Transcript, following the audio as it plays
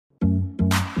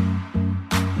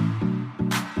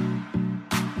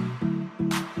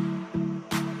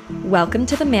Welcome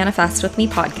to the Manifest With Me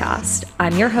podcast.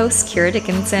 I'm your host, Kira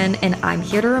Dickinson, and I'm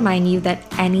here to remind you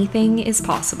that anything is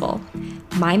possible.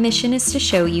 My mission is to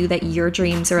show you that your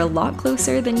dreams are a lot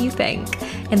closer than you think,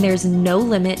 and there's no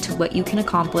limit to what you can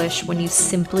accomplish when you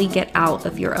simply get out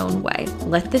of your own way.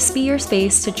 Let this be your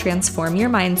space to transform your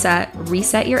mindset,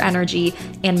 reset your energy,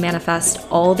 and manifest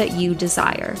all that you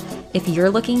desire. If you're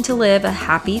looking to live a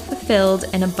happy, fulfilled,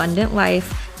 and abundant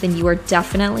life, then you are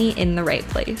definitely in the right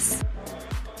place.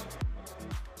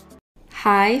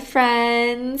 Hi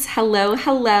friends,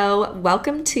 hello.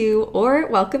 Welcome to or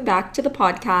welcome back to the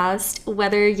podcast.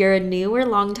 Whether you're a new or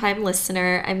longtime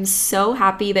listener, I'm so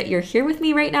happy that you're here with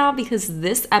me right now because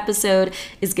this episode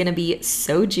is going to be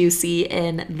so juicy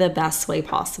in the best way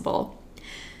possible.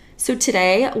 So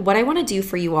today, what I want to do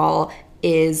for you all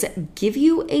is give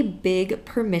you a big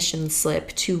permission slip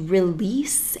to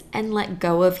release and let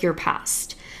go of your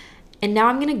past. And now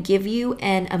I'm going to give you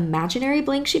an imaginary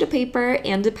blank sheet of paper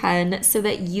and a pen so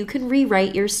that you can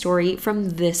rewrite your story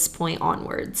from this point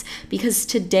onwards. Because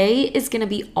today is going to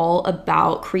be all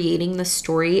about creating the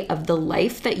story of the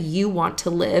life that you want to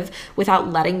live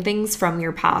without letting things from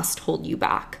your past hold you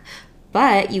back.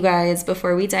 But you guys,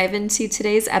 before we dive into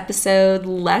today's episode,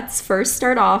 let's first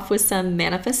start off with some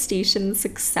manifestation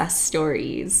success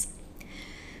stories.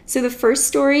 So the first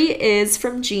story is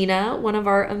from Gina, one of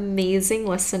our amazing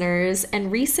listeners, and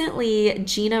recently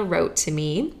Gina wrote to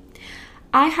me,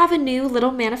 I have a new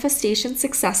little manifestation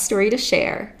success story to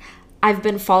share. I've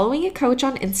been following a coach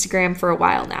on Instagram for a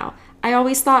while now. I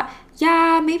always thought,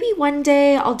 yeah, maybe one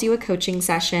day I'll do a coaching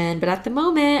session, but at the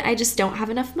moment I just don't have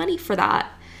enough money for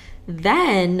that.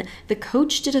 Then the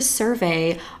coach did a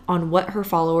survey on what her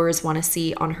followers want to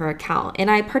see on her account, and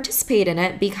I participated in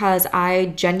it because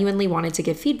I genuinely wanted to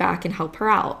give feedback and help her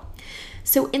out.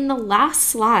 So in the last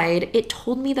slide, it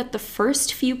told me that the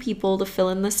first few people to fill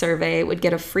in the survey would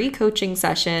get a free coaching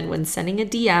session when sending a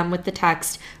DM with the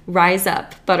text, "Rise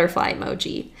up," butterfly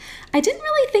emoji. I didn't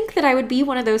really think that I would be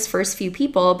one of those first few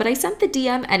people, but I sent the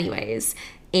DM anyways.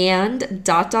 And ...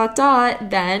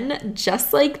 then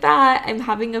just like that, I'm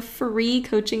having a free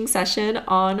coaching session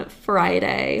on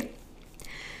Friday.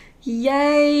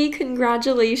 Yay!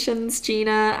 Congratulations,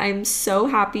 Gina. I'm so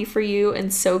happy for you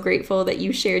and so grateful that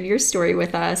you shared your story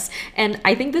with us. And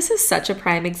I think this is such a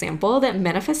prime example that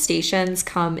manifestations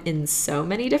come in so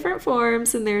many different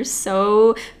forms and there's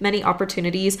so many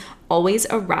opportunities always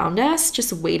around us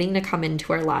just waiting to come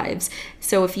into our lives.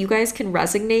 So if you guys can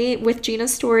resonate with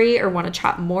Gina's story or want to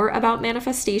chat more about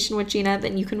manifestation with Gina,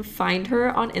 then you can find her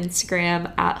on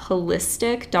Instagram at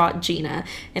holistic.gina.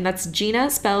 And that's Gina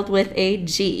spelled with a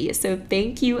G. So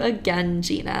thank you again,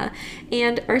 Gina.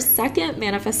 And our second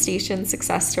manifestation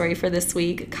success story for this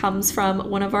week comes from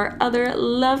one of our other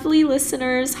lovely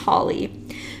listeners, Holly.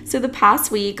 So the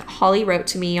past week, Holly wrote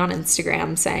to me on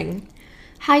Instagram saying,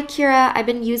 Hi, Kira. I've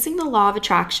been using the law of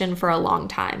attraction for a long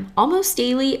time, almost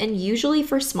daily and usually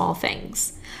for small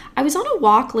things. I was on a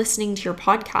walk listening to your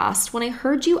podcast when I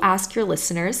heard you ask your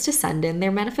listeners to send in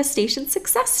their manifestation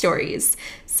success stories.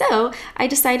 So I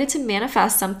decided to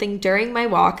manifest something during my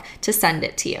walk to send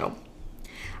it to you.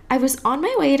 I was on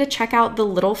my way to check out the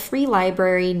little free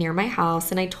library near my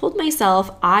house, and I told myself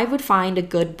I would find a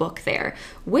good book there,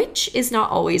 which is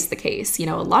not always the case. You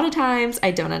know, a lot of times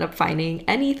I don't end up finding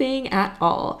anything at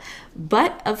all.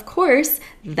 But of course,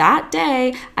 that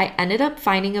day I ended up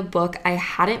finding a book I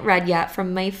hadn't read yet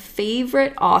from my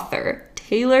favorite author,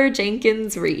 Taylor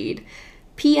Jenkins Reid.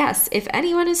 P.S. If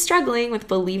anyone is struggling with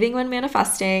believing when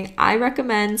manifesting, I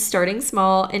recommend starting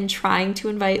small and trying to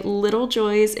invite little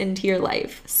joys into your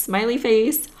life. Smiley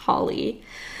face, Holly.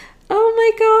 Oh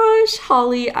my gosh,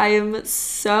 Holly, I am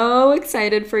so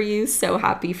excited for you, so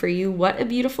happy for you. What a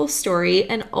beautiful story,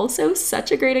 and also such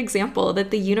a great example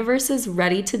that the universe is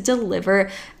ready to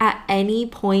deliver at any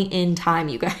point in time,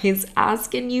 you guys.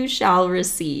 Ask and you shall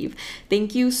receive.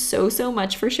 Thank you so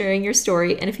much for sharing your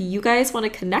story, and if you guys want to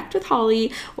connect with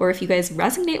Holly, or if you guys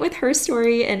resonate with her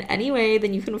story in any way,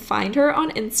 then you can find her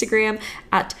on Instagram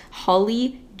at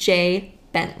Holly J.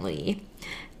 Bentley.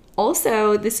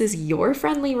 Also, this is your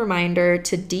friendly reminder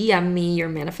to DM me your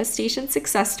manifestation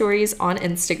success stories on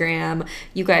Instagram.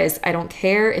 You guys, I don't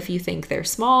care if you think they're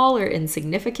small or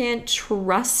insignificant.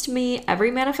 Trust me,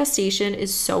 every manifestation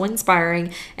is so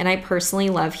inspiring, and I personally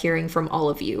love hearing from all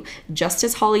of you. Just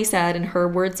as Holly said in her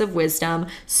words of wisdom,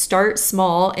 start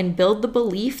small and build the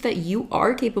belief that you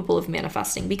are capable of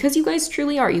manifesting, because you guys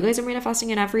truly are. You guys are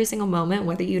manifesting in every single moment,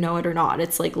 whether you know it or not.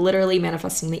 It's like literally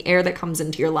manifesting the air that comes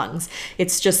into your lungs.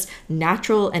 It's just just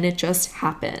natural and it just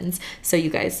happens. So you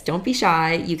guys, don't be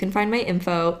shy. You can find my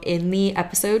info in the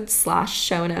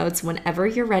episode/show notes whenever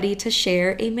you're ready to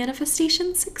share a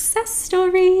manifestation success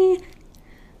story.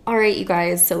 All right, you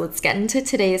guys, so let's get into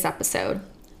today's episode.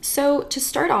 So to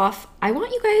start off, I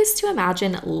want you guys to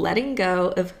imagine letting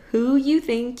go of who you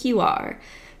think you are,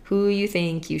 who you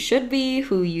think you should be,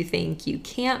 who you think you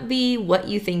can't be, what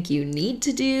you think you need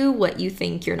to do, what you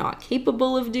think you're not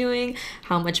capable of doing,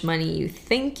 how much money you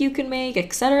think you can make,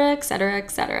 etc., etc.,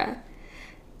 etc.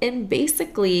 And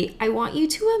basically, I want you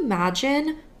to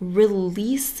imagine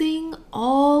releasing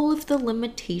all of the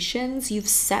limitations you've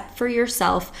set for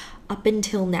yourself up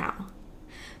until now,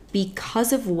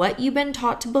 because of what you've been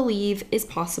taught to believe is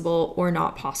possible or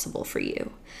not possible for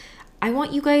you. I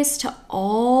want you guys to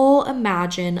all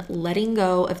imagine letting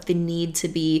go of the need to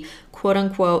be quote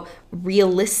unquote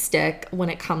realistic when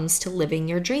it comes to living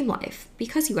your dream life.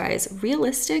 Because you guys,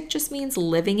 realistic just means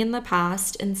living in the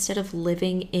past instead of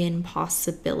living in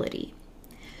possibility.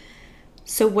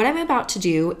 So what I'm about to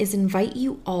do is invite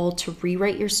you all to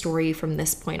rewrite your story from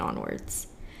this point onwards.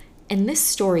 And this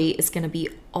story is going to be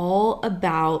all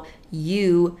about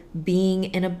you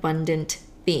being an abundant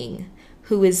being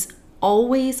who is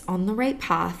always on the right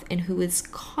path and who is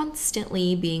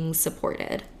constantly being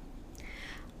supported.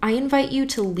 I invite you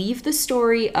to leave the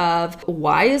story of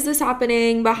why is this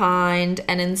happening behind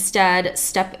and instead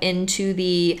step into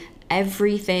the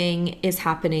everything is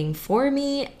happening for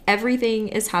me, everything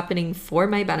is happening for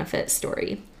my benefit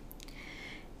story.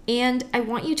 And I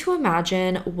want you to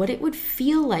imagine what it would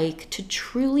feel like to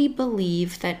truly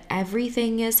believe that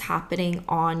everything is happening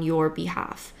on your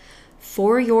behalf,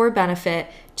 for your benefit,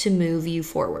 to move you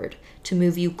forward, to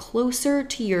move you closer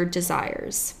to your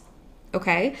desires.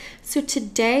 Okay, so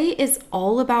today is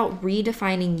all about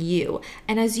redefining you.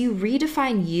 And as you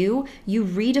redefine you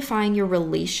redefine your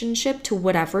relationship to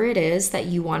whatever it is that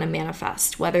you want to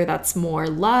manifest, whether that's more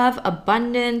love,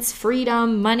 abundance,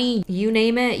 freedom, money, you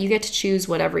name it, you get to choose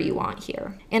whatever you want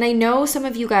here. And I know some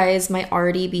of you guys might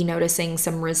already be noticing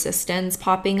some resistance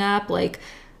popping up, like,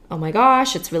 oh my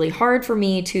gosh, it's really hard for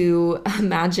me to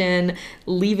imagine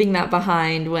leaving that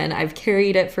behind when I've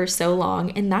carried it for so long,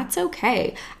 and that's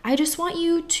okay. I just want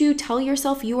you to tell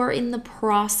yourself you are in the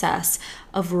process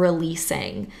of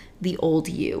releasing the old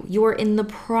you. You are in the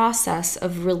process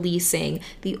of releasing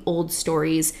the old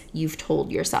stories you've told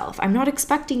yourself. I'm not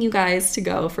expecting you guys to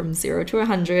go from 0 to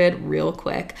 100 real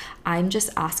quick. I'm just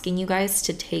asking you guys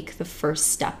to take the first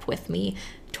step with me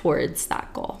towards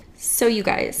that goal. So you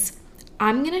guys,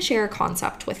 I'm going to share a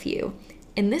concept with you,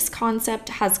 and this concept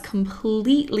has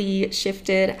completely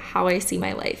shifted how I see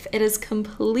my life. It has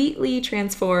completely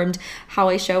transformed how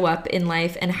I show up in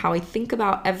life and how I think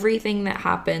about everything that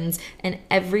happens and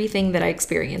everything that I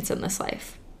experience in this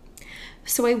life.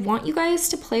 So I want you guys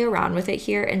to play around with it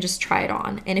here and just try it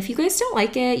on. And if you guys don't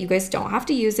like it, you guys don't have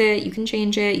to use it. You can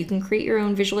change it. You can create your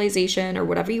own visualization or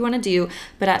whatever you want to do,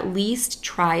 but at least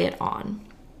try it on.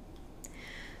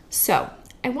 So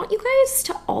I want you guys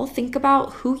to all think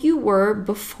about who you were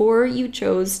before you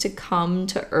chose to come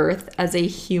to Earth as a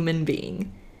human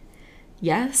being.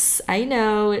 Yes, I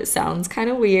know it sounds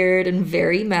kind of weird and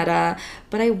very meta,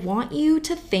 but I want you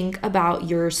to think about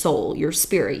your soul, your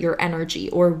spirit, your energy,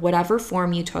 or whatever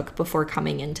form you took before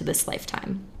coming into this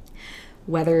lifetime.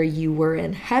 Whether you were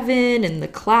in heaven, in the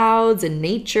clouds, in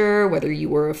nature, whether you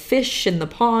were a fish in the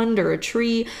pond or a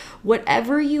tree,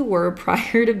 whatever you were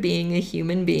prior to being a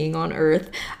human being on Earth,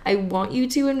 I want you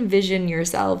to envision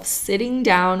yourself sitting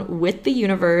down with the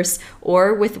universe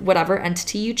or with whatever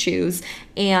entity you choose,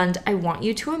 and I want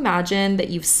you to imagine that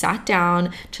you've sat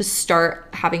down to start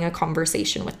having a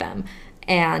conversation with them.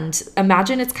 And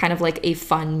imagine it's kind of like a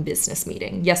fun business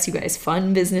meeting. Yes, you guys,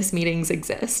 fun business meetings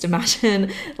exist.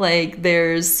 Imagine like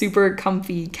there's super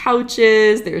comfy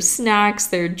couches, there's snacks,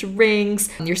 there are drinks,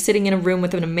 you're sitting in a room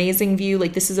with an amazing view.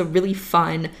 Like this is a really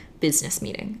fun business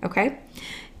meeting, okay?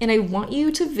 And I want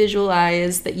you to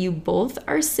visualize that you both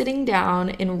are sitting down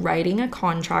and writing a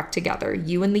contract together,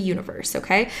 you and the universe,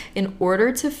 okay? In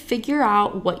order to figure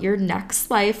out what your next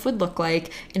life would look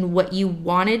like and what you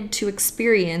wanted to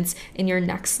experience in your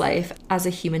next life as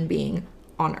a human being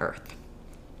on Earth.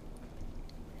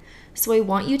 So I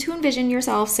want you to envision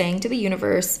yourself saying to the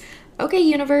universe, okay,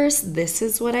 universe, this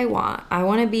is what I want. I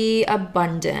want to be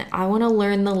abundant. I want to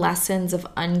learn the lessons of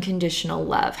unconditional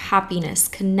love, happiness,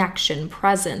 connection,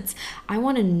 presence. I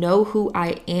want to know who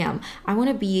I am. I want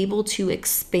to be able to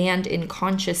expand in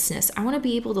consciousness. I want to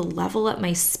be able to level up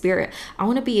my spirit. I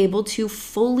want to be able to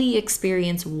fully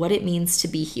experience what it means to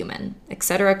be human,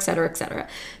 etc., etc., etc.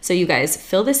 So you guys,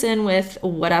 fill this in with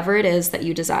whatever it is that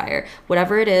you desire,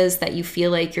 whatever it is that you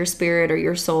feel like your spirit or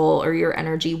your soul or your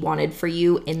energy wanted for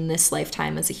you in this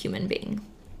lifetime as a human being.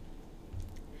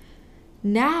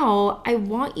 Now, I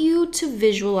want you to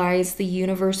visualize the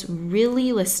universe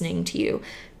really listening to you,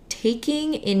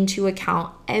 taking into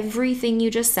account everything you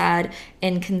just said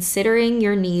and considering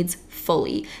your needs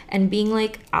fully and being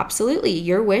like, absolutely,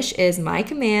 your wish is my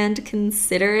command,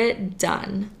 consider it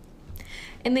done.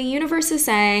 And the universe is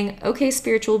saying, okay,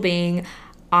 spiritual being,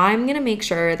 I'm going to make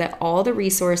sure that all the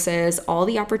resources, all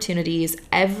the opportunities,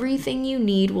 everything you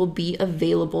need will be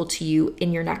available to you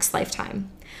in your next lifetime.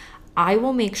 I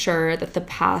will make sure that the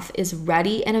path is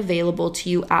ready and available to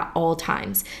you at all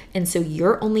times. And so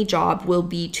your only job will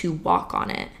be to walk on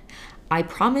it. I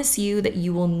promise you that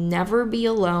you will never be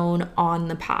alone on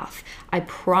the path. I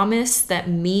promise that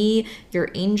me, your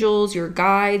angels, your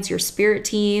guides, your spirit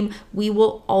team, we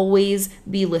will always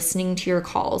be listening to your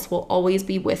calls. We'll always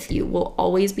be with you. We'll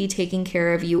always be taking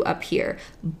care of you up here.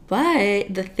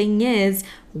 But the thing is,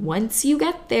 once you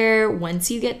get there,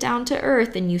 once you get down to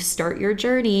earth and you start your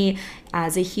journey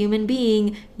as a human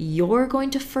being, you're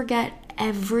going to forget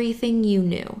everything you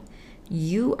knew.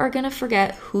 You are going to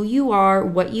forget who you are,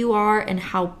 what you are, and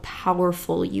how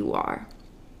powerful you are.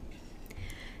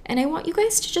 And I want you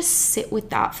guys to just sit with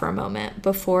that for a moment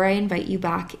before I invite you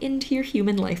back into your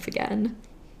human life again.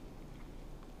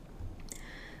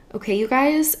 Okay, you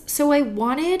guys, so I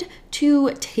wanted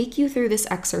to take you through this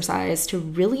exercise to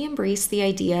really embrace the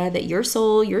idea that your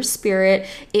soul, your spirit,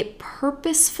 it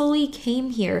purposefully came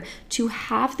here to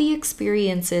have the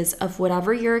experiences of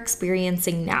whatever you're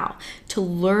experiencing now, to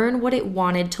learn what it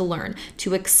wanted to learn,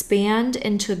 to expand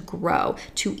and to grow,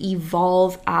 to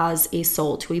evolve as a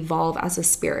soul, to evolve as a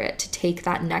spirit, to take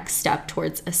that next step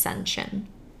towards ascension.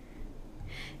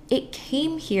 It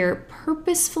came here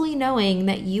purposefully knowing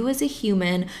that you as a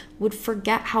human would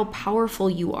forget how powerful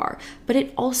you are, but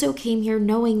it also came here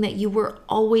knowing that you were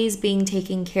always being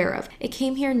taken care of. It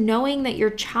came here knowing that your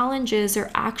challenges are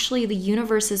actually the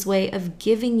universe's way of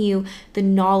giving you the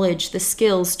knowledge, the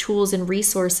skills, tools, and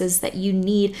resources that you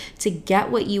need to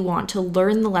get what you want, to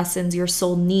learn the lessons your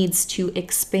soul needs to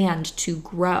expand, to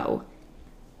grow.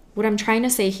 What I'm trying to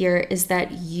say here is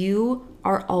that you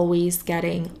are always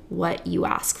getting what you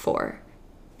ask for.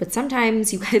 But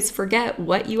sometimes you guys forget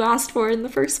what you asked for in the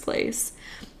first place.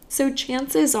 So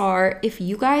chances are, if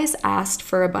you guys asked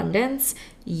for abundance,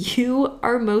 you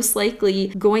are most likely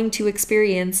going to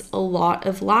experience a lot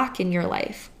of lack in your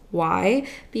life. Why?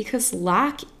 Because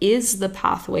lack is the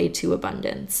pathway to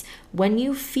abundance. When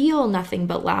you feel nothing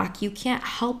but lack, you can't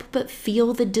help but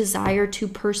feel the desire to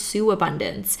pursue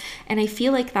abundance. And I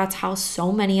feel like that's how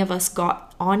so many of us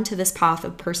got onto this path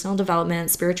of personal development,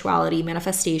 spirituality,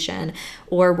 manifestation,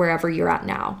 or wherever you're at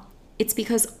now. It's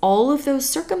because all of those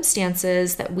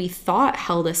circumstances that we thought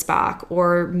held us back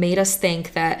or made us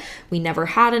think that we never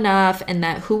had enough and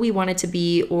that who we wanted to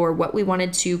be or what we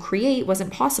wanted to create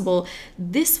wasn't possible,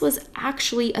 this was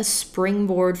actually a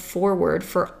springboard forward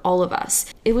for all of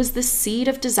us. It was the seed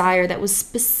of desire that was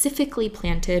specifically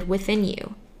planted within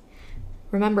you.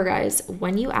 Remember, guys,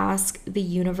 when you ask, the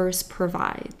universe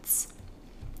provides.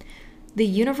 The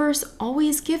universe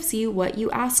always gives you what you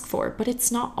ask for, but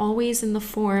it's not always in the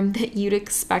form that you'd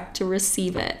expect to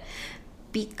receive it,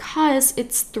 because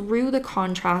it's through the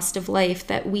contrast of life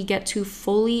that we get to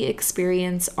fully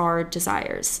experience our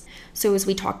desires. So as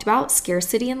we talked about,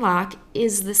 scarcity and lack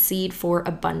is the seed for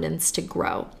abundance to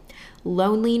grow.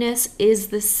 Loneliness is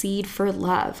the seed for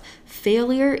love.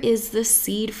 Failure is the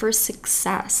seed for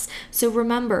success. So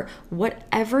remember,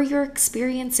 whatever you're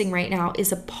experiencing right now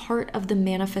is a part of the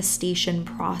manifestation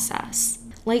process.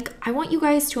 Like, I want you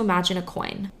guys to imagine a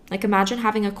coin. Like, imagine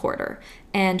having a quarter,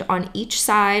 and on each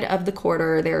side of the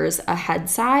quarter, there's a head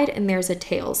side and there's a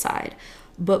tail side,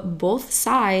 but both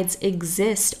sides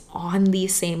exist on the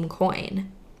same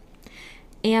coin.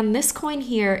 And this coin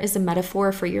here is a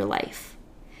metaphor for your life.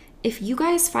 If you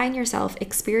guys find yourself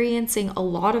experiencing a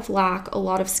lot of lack, a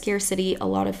lot of scarcity, a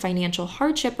lot of financial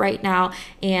hardship right now,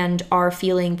 and are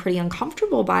feeling pretty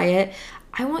uncomfortable by it,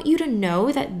 I want you to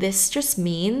know that this just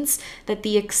means that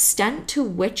the extent to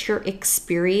which you're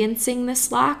experiencing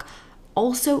this lack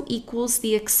also equals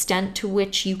the extent to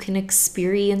which you can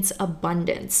experience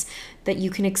abundance, that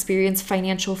you can experience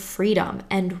financial freedom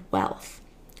and wealth.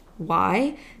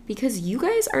 Why? because you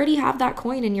guys already have that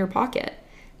coin in your pocket.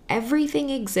 Everything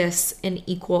exists in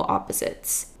equal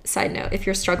opposites. Side note, if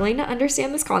you're struggling to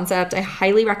understand this concept, I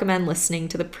highly recommend listening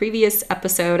to the previous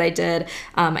episode I did.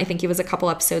 I think it was a couple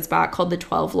episodes back, called The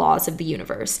 12 Laws of the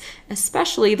Universe,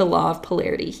 especially the law of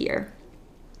polarity here.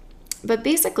 But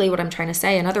basically what I'm trying to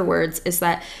say, in other words, is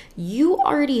that you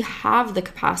already have the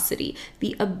capacity,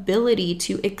 the ability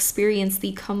to experience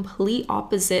the complete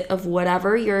opposite of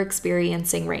whatever you're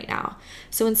experiencing right now.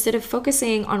 So instead of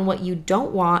focusing on what you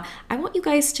don't want, I want you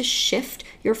guys to shift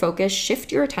your focus,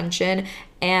 shift your attention,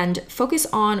 and focus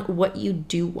on what you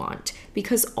do want.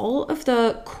 Because all of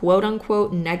the quote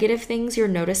unquote negative things you're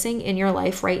noticing in your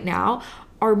life right now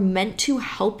are meant to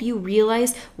help you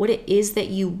realize what it is that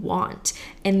you want.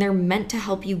 And they're meant to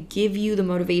help you, give you the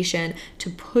motivation to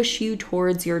push you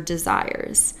towards your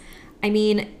desires. I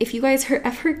mean, if you guys are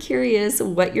ever curious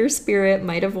what your spirit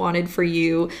might have wanted for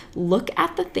you, look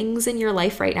at the things in your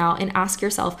life right now and ask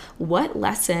yourself, what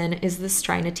lesson is this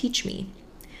trying to teach me?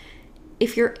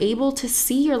 If you're able to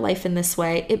see your life in this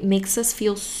way, it makes us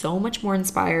feel so much more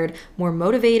inspired, more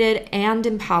motivated, and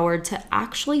empowered to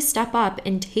actually step up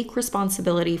and take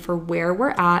responsibility for where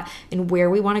we're at and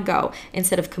where we want to go,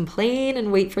 instead of complain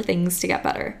and wait for things to get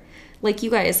better. Like,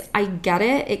 you guys, I get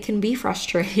it. It can be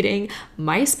frustrating.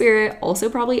 My spirit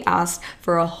also probably asked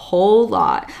for a whole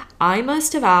lot. I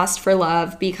must have asked for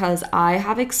love because I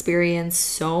have experienced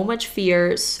so much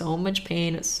fear, so much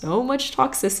pain, so much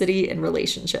toxicity in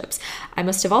relationships. I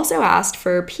must have also asked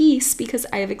for peace because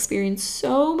I have experienced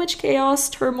so much chaos,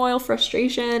 turmoil,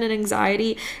 frustration, and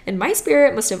anxiety. And my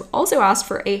spirit must have also asked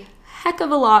for a heck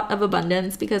of a lot of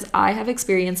abundance because I have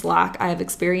experienced lack, I have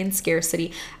experienced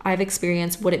scarcity, I've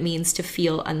experienced what it means to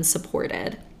feel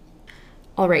unsupported.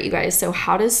 All right, you guys, so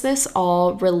how does this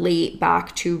all relate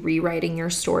back to rewriting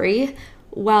your story?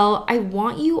 Well, I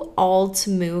want you all to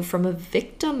move from a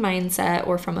victim mindset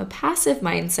or from a passive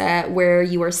mindset where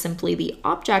you are simply the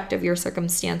object of your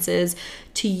circumstances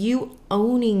to you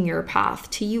owning your path,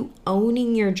 to you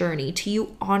owning your journey, to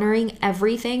you honoring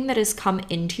everything that has come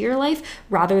into your life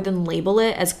rather than label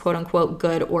it as quote unquote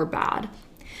good or bad.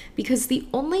 Because the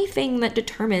only thing that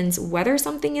determines whether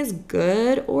something is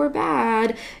good or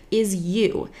bad is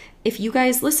you. If you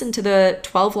guys listen to the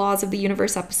 12 Laws of the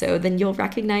Universe episode, then you'll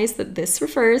recognize that this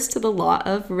refers to the law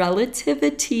of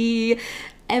relativity.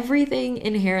 Everything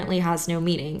inherently has no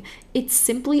meaning. It's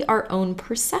simply our own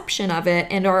perception of it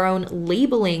and our own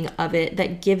labeling of it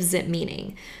that gives it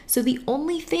meaning. So the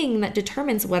only thing that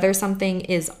determines whether something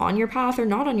is on your path or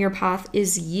not on your path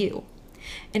is you.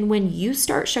 And when you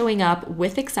start showing up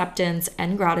with acceptance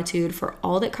and gratitude for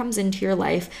all that comes into your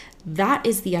life, that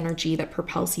is the energy that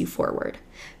propels you forward.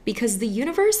 Because the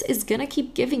universe is going to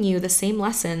keep giving you the same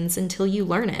lessons until you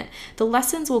learn it. The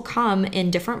lessons will come in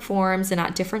different forms and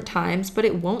at different times, but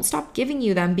it won't stop giving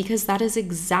you them because that is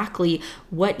exactly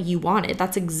what you wanted.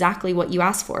 That's exactly what you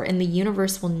asked for. And the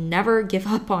universe will never give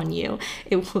up on you.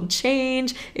 It will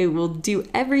change. It will do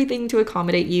everything to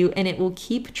accommodate you, and it will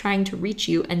keep trying to reach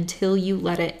you until you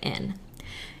let it in.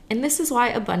 And this is why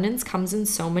abundance comes in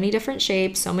so many different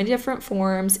shapes, so many different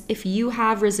forms. If you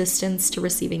have resistance to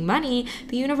receiving money,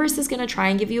 the universe is going to try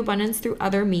and give you abundance through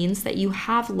other means that you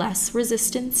have less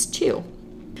resistance to.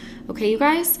 Okay, you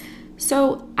guys?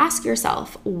 So ask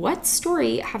yourself, what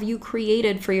story have you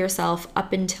created for yourself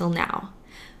up until now?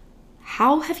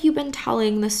 How have you been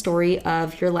telling the story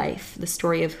of your life, the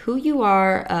story of who you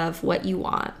are, of what you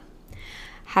want?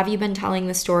 Have you been telling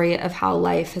the story of how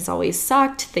life has always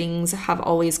sucked, things have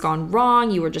always gone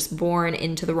wrong, you were just born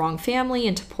into the wrong family,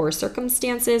 into poor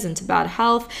circumstances, into bad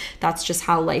health, that's just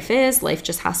how life is, life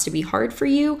just has to be hard for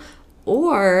you?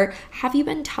 Or have you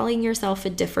been telling yourself a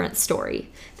different story,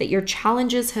 that your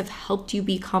challenges have helped you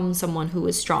become someone who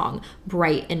is strong,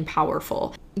 bright, and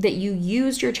powerful, that you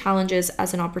used your challenges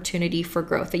as an opportunity for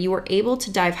growth, that you were able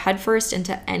to dive headfirst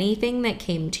into anything that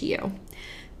came to you?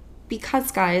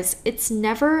 Because guys, it's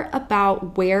never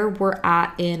about where we're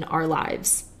at in our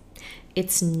lives.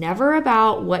 It's never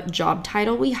about what job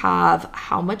title we have,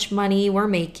 how much money we're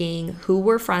making, who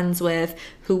we're friends with,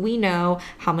 who we know,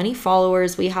 how many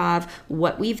followers we have,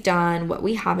 what we've done, what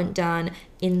we haven't done.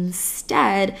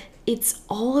 Instead, it's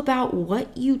all about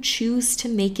what you choose to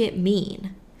make it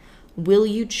mean. Will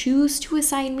you choose to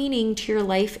assign meaning to your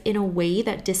life in a way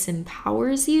that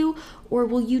disempowers you, or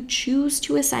will you choose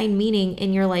to assign meaning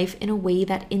in your life in a way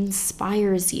that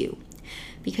inspires you?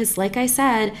 Because like I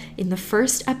said in the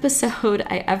first episode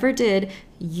I ever did,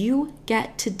 you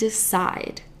get to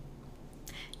decide.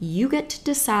 You get to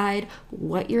decide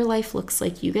what your life looks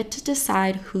like. You get to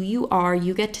decide who you are.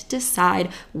 You get to decide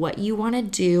what you want to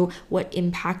do, what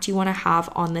impact you want to have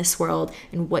on this world,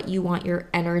 and what you want your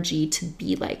energy to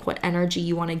be like, what energy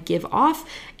you want to give off,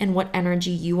 and what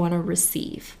energy you want to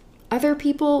receive. Other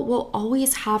people will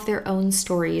always have their own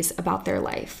stories about their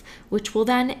life, which will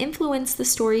then influence the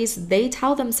stories they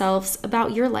tell themselves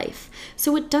about your life.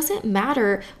 So it doesn't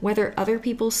matter whether other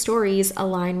people's stories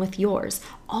align with yours.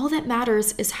 All that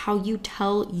matters is how you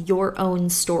tell your own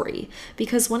story.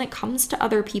 Because when it comes to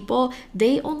other people,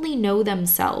 they only know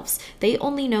themselves. They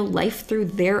only know life through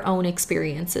their own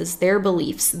experiences, their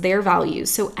beliefs, their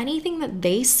values. So anything that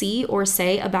they see or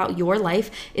say about your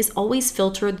life is always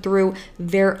filtered through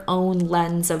their own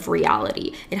lens of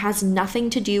reality. It has nothing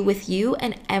to do with you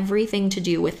and everything to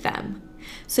do with them.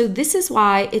 So this is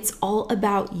why it's all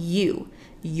about you.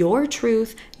 Your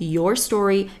truth, your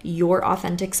story, your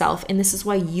authentic self. And this is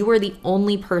why you are the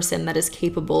only person that is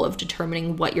capable of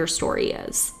determining what your story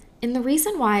is. And the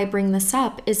reason why I bring this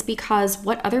up is because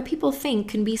what other people think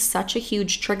can be such a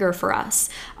huge trigger for us.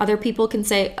 Other people can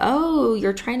say, oh,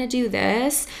 you're trying to do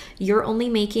this. You're only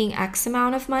making X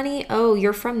amount of money. Oh,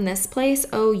 you're from this place.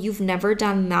 Oh, you've never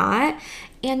done that.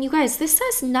 And you guys, this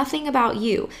says nothing about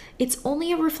you. It's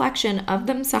only a reflection of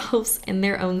themselves and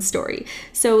their own story.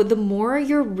 So the more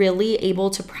you're really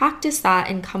able to practice that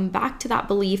and come back to that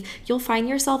belief, you'll find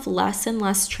yourself less and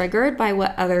less triggered by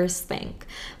what others think.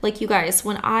 Like you guys,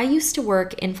 when I used to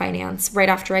work in finance right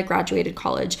after I graduated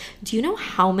college, do you know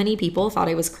how many people thought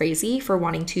I was crazy for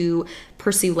wanting to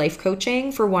pursue life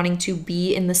coaching, for wanting to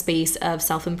be in the space of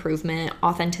self-improvement,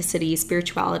 authenticity,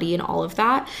 spirituality, and all of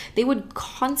that? They would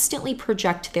constantly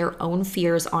project their own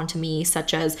fears onto me,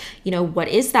 such as, what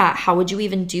is that? How would you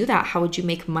even do that? How would you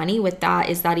make money with that?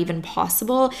 Is that even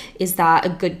possible? Is that a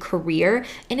good career?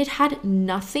 And it had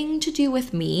nothing to do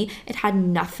with me. It had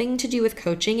nothing to do with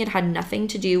coaching. It had nothing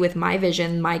to do with my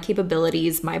vision, my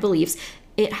capabilities, my beliefs.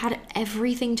 It had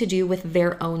everything to do with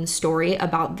their own story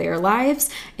about their lives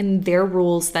and their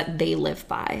rules that they live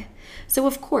by. So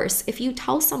of course, if you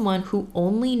tell someone who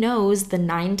only knows the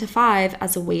 9 to 5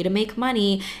 as a way to make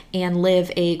money and live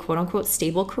a quote unquote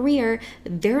stable career,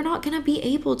 they're not going to be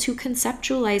able to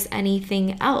conceptualize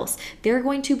anything else. They're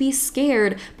going to be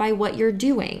scared by what you're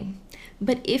doing.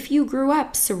 But if you grew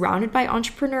up surrounded by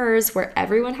entrepreneurs where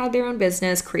everyone had their own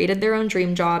business, created their own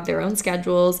dream job, their own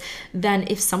schedules, then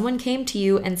if someone came to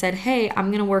you and said, hey,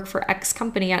 I'm going to work for X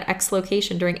company at X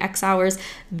location during X hours,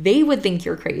 they would think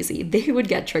you're crazy. They would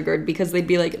get triggered because they'd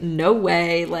be like, no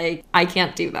way, like, I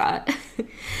can't do that.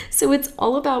 So it's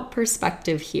all about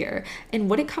perspective here.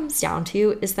 And what it comes down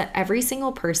to is that every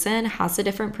single person has a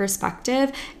different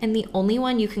perspective, and the only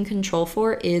one you can control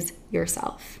for is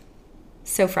yourself.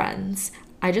 So friends,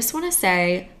 I just want to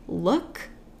say, look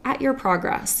at your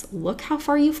progress. Look how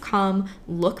far you've come.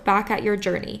 Look back at your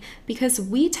journey, because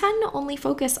we tend to only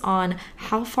focus on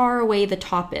how far away the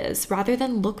top is rather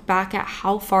than look back at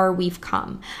how far we've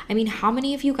come. I mean, how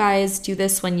many of you guys do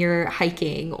this when you're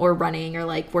hiking or running or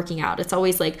like working out? It's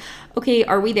always like, okay,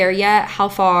 are we there yet? How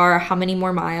far? How many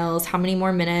more miles? How many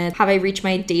more minutes? Have I reached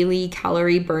my daily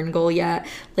calorie burn goal yet?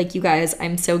 Like you guys,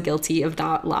 I'm so guilty of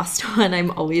that last one. I'm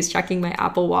always checking my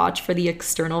Apple Watch for the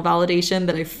external validation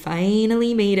that I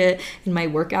finally made it and my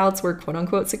workouts were quote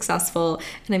unquote successful.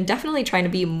 And I'm definitely trying to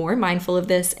be more mindful of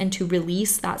this and to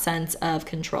release that sense of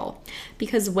control.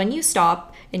 Because when you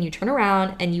stop and you turn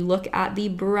around and you look at the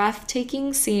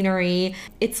breathtaking scenery,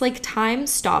 it's like time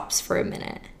stops for a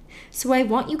minute. So I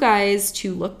want you guys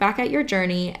to look back at your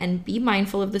journey and be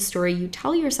mindful of the story you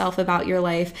tell yourself about your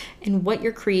life and what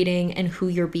you're creating and who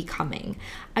you're becoming.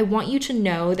 I want you to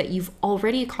know that you've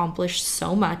already accomplished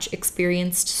so much,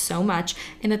 experienced so much,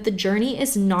 and that the journey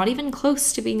is not even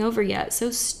close to being over yet.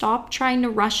 So stop trying to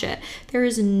rush it. There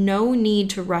is no need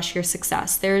to rush your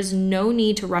success. There is no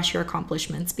need to rush your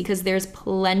accomplishments, because there's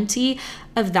plenty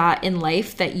of that in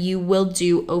life that you will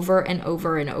do over and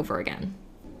over and over again.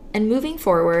 And moving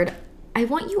forward, I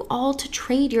want you all to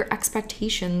trade your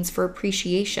expectations for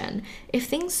appreciation. If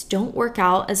things don't work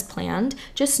out as planned,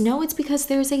 just know it's because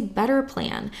there's a better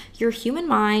plan. Your human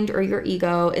mind or your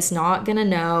ego is not going to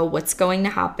know what's going to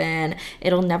happen.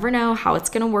 It'll never know how it's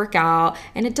going to work out,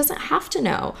 and it doesn't have to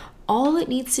know. All it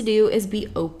needs to do is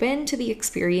be open to the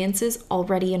experiences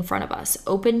already in front of us,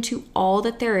 open to all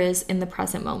that there is in the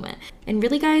present moment. And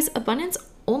really, guys, abundance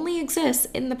only exists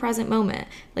in the present moment.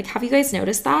 Like, have you guys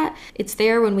noticed that? It's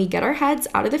there when we get our heads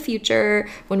out of the future,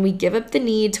 when we give up the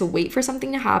need to wait for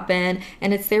something to happen,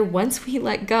 and it's there once we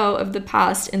let go of the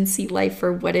past and see life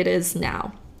for what it is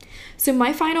now. So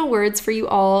my final words for you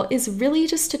all is really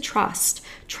just to trust.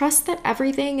 Trust that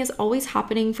everything is always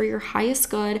happening for your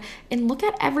highest good, and look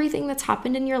at everything that's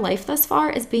happened in your life thus far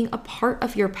as being a part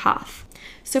of your path.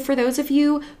 So for those of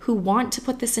you who want to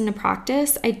put this into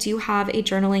practice, I do have a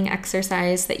journaling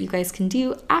exercise that you guys can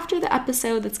do after the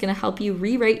episode that's going to help you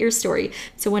rewrite your story.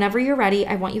 So whenever you're ready,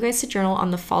 I want you guys to journal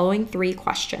on the following 3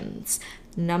 questions.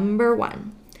 Number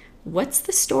 1, what's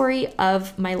the story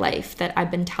of my life that I've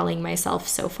been telling myself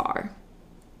so far?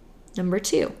 Number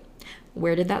 2,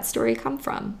 where did that story come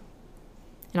from?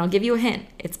 And I'll give you a hint.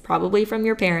 It's probably from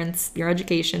your parents, your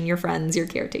education, your friends, your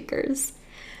caretakers.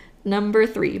 Number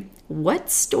 3,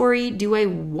 what story do I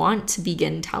want to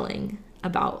begin telling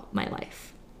about my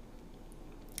life?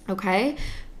 Okay,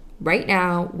 right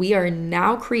now, we are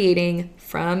now creating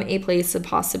from a place of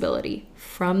possibility,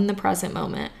 from the present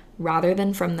moment, rather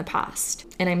than from the past.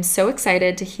 And I'm so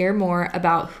excited to hear more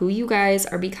about who you guys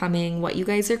are becoming, what you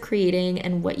guys are creating,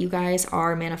 and what you guys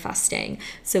are manifesting.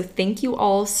 So thank you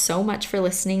all so much for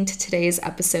listening to today's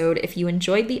episode. If you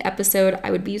enjoyed the episode,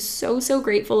 I would be so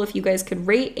grateful if you guys could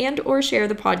rate and or share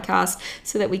the podcast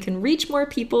so that we can reach more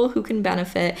people who can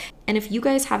benefit. And if you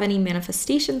guys have any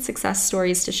manifestation success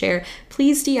stories to share,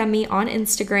 please DM me on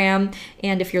Instagram.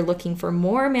 And if you're looking for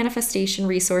more manifestation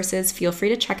resources, feel free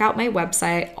to check out my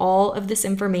website. All of this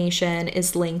information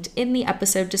is linked in the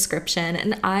episode description.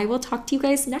 And I will talk to you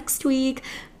guys next week.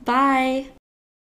 Bye.